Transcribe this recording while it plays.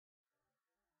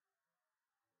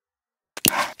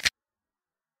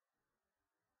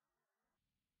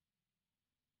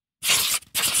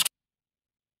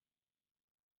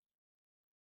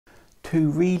Two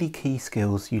really key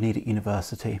skills you need at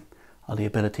university are the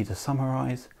ability to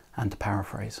summarise and to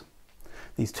paraphrase.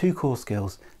 These two core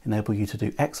skills enable you to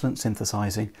do excellent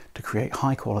synthesising to create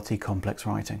high quality complex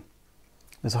writing.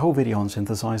 There's a whole video on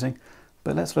synthesising,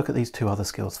 but let's look at these two other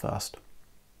skills first.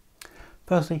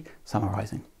 Firstly,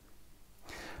 summarising.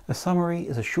 A summary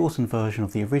is a shortened version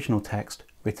of the original text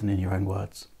written in your own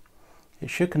words. It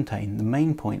should contain the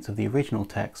main points of the original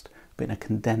text but in a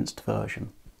condensed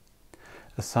version.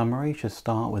 A summary should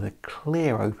start with a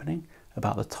clear opening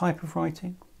about the type of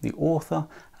writing, the author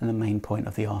and the main point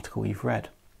of the article you've read.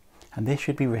 And this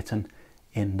should be written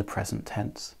in the present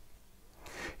tense.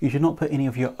 You should not put any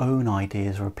of your own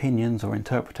ideas or opinions or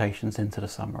interpretations into the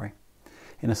summary.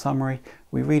 In a summary,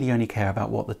 we really only care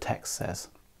about what the text says.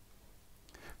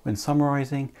 When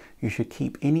summarising, you should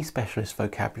keep any specialist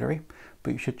vocabulary,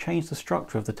 but you should change the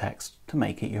structure of the text to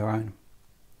make it your own.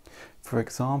 For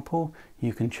example,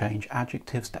 you can change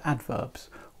adjectives to adverbs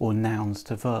or nouns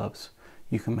to verbs.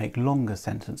 You can make longer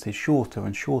sentences shorter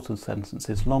and shorter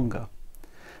sentences longer.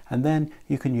 And then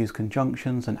you can use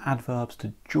conjunctions and adverbs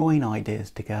to join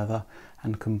ideas together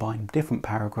and combine different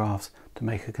paragraphs to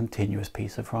make a continuous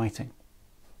piece of writing.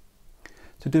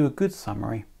 To do a good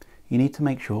summary, you need to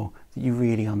make sure that you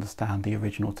really understand the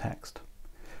original text.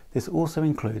 This also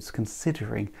includes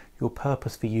considering your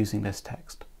purpose for using this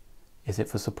text. Is it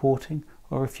for supporting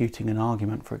or refuting an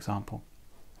argument, for example?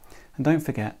 And don't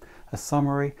forget, a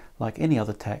summary, like any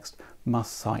other text,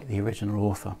 must cite the original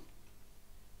author.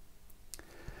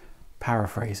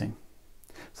 Paraphrasing.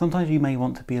 Sometimes you may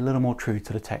want to be a little more true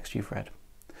to the text you've read,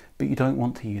 but you don't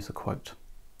want to use a quote.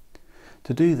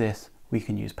 To do this, we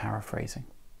can use paraphrasing.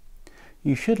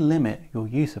 You should limit your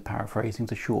use of paraphrasing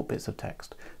to short bits of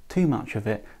text. Too much of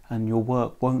it and your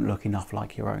work won't look enough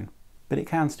like your own, but it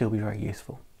can still be very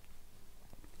useful.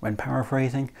 When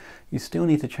paraphrasing, you still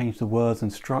need to change the words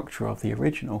and structure of the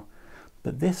original,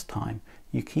 but this time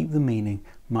you keep the meaning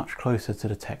much closer to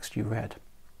the text you read.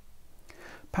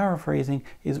 Paraphrasing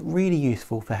is really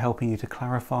useful for helping you to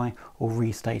clarify or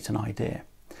restate an idea,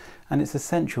 and it's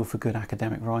essential for good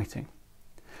academic writing.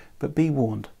 But be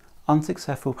warned,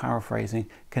 unsuccessful paraphrasing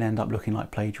can end up looking like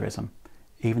plagiarism,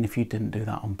 even if you didn't do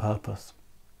that on purpose.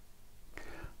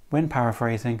 When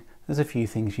paraphrasing, there's a few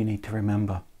things you need to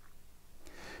remember.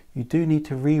 You do need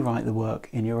to rewrite the work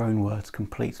in your own words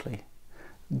completely.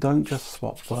 Don't just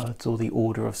swap words or the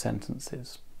order of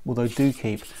sentences, although do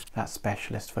keep that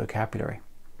specialist vocabulary.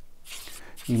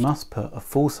 You must put a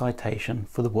full citation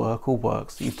for the work or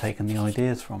works that you've taken the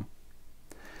ideas from.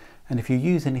 And if you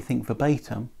use anything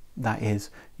verbatim, that is,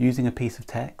 using a piece of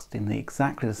text in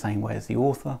exactly the same way as the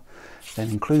author, then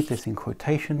include this in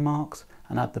quotation marks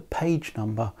and add the page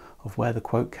number of where the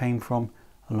quote came from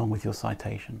along with your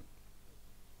citation.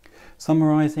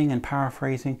 Summarising and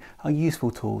paraphrasing are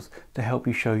useful tools to help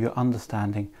you show your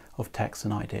understanding of texts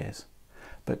and ideas.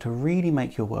 But to really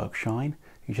make your work shine,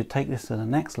 you should take this to the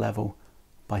next level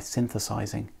by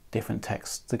synthesising different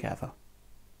texts together.